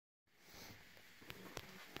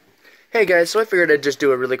Hey guys, so I figured I'd just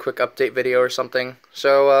do a really quick update video or something.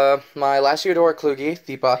 So, my Lasiodora Kluge,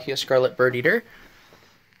 the Bahia Scarlet Bird Eater,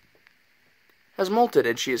 has molted,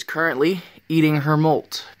 and she is currently eating her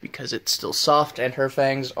molt, because it's still soft, and her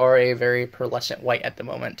fangs are a very pearlescent white at the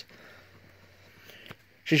moment.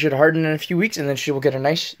 She should harden in a few weeks, and then she will get a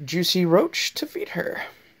nice, juicy roach to feed her.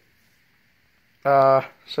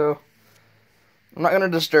 So, I'm not going to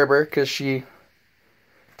disturb her, because she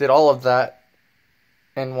did all of that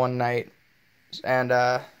in one night, and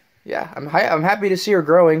yeah, I'm happy to see her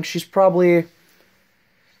growing. She's probably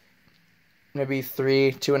maybe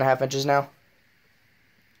 2.5 inches now.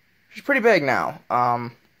 She's pretty big now. Yeah,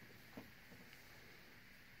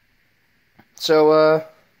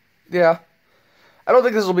 I don't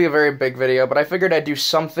think this will be a very big video, but I figured I'd do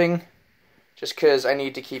something just because I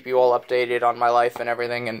need to keep you all updated on my life and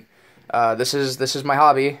everything, and this is my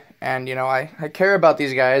hobby, and you know, I care about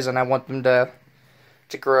these guys, and I want them to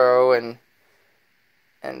grow and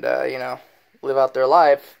you know, live out their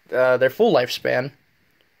life, their full lifespan,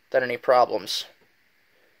 without any problems.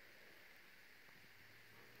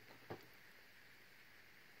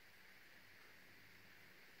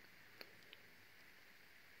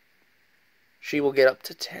 She will get up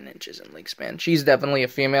to 10 inches in wingspan. She's definitely a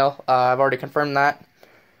female. I've already confirmed that.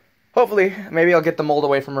 Hopefully, maybe I'll get the mold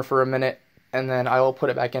away from her for a minute, and then I will put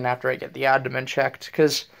it back in after I get the abdomen checked,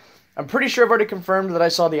 because I'm pretty sure I've already confirmed that I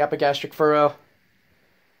saw the epigastric furrow,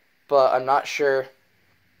 but I'm not sure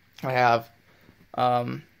I have.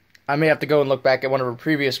 I may have to go and look back at one of her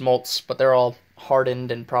previous molts, but they're all hardened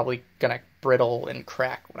and probably gonna brittle and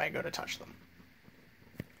crack when I go to touch them.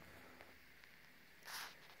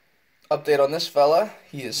 Update on this fella,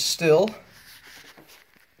 he is still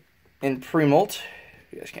in pre-molt.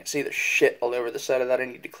 You guys can't see the shit all over the side of that. I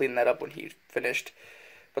need to clean that up when he's finished.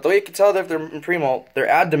 But the way you can tell that if they're in pre-molt, their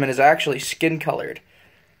abdomen is actually skin-colored.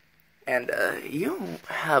 And, you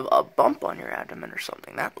have a bump on your abdomen or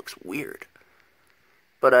something. That looks weird.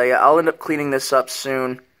 But, yeah, I'll end up cleaning this up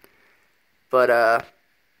soon. But,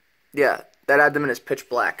 yeah, that abdomen is pitch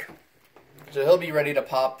black. So he'll be ready to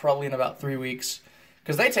pop probably in about 3 weeks.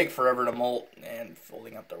 Because they take forever to molt, and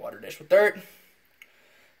filling up their water dish with dirt,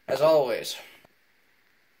 as always.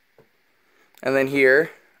 And then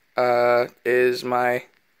here is my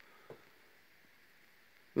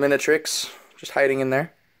Minatrix, just hiding in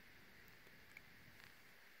there.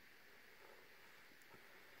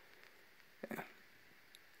 Yeah.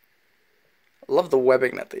 I love the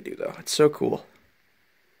webbing that they do, though. It's so cool.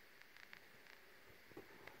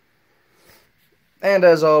 And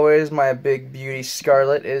as always, my big beauty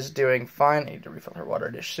Scarlet is doing fine. I need to refill her water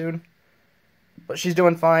dish soon. But she's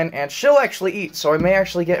doing fine, and she'll actually eat, so I may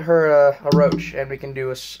actually get her a roach, and we can do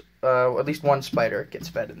at least one spider gets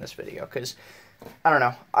fed in this video, because, I don't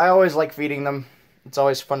know, I always like feeding them. It's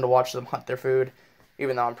always fun to watch them hunt their food,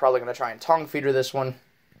 even though I'm probably going to try and tongue feed her this one.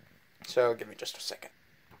 So give me just a second.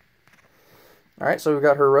 Alright, so we've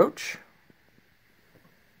got her roach.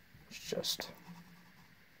 It's just...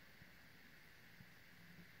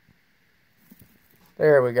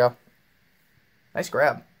 there we go. Nice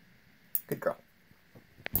grab. Good girl.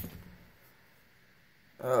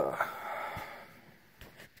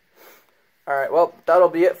 Alright, well, that'll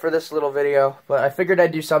be it for this little video. But I figured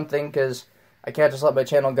I'd do something, because I can't just let my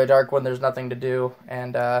channel go dark when there's nothing to do.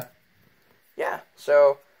 And, yeah.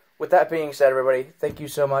 So, with that being said, everybody, thank you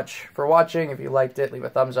so much for watching. If you liked it, leave a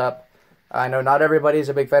thumbs up. I know not everybody's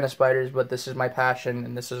a big fan of spiders, but this is my passion,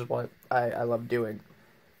 and this is what I love doing.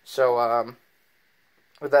 So,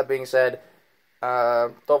 with that being said,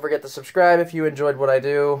 don't forget to subscribe if you enjoyed what I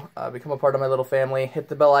do. Become a part of my little family. Hit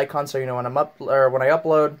the bell icon so you know when when I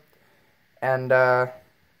upload. And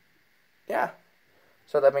yeah.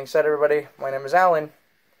 So that being said, everybody, my name is Alan.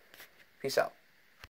 Peace out.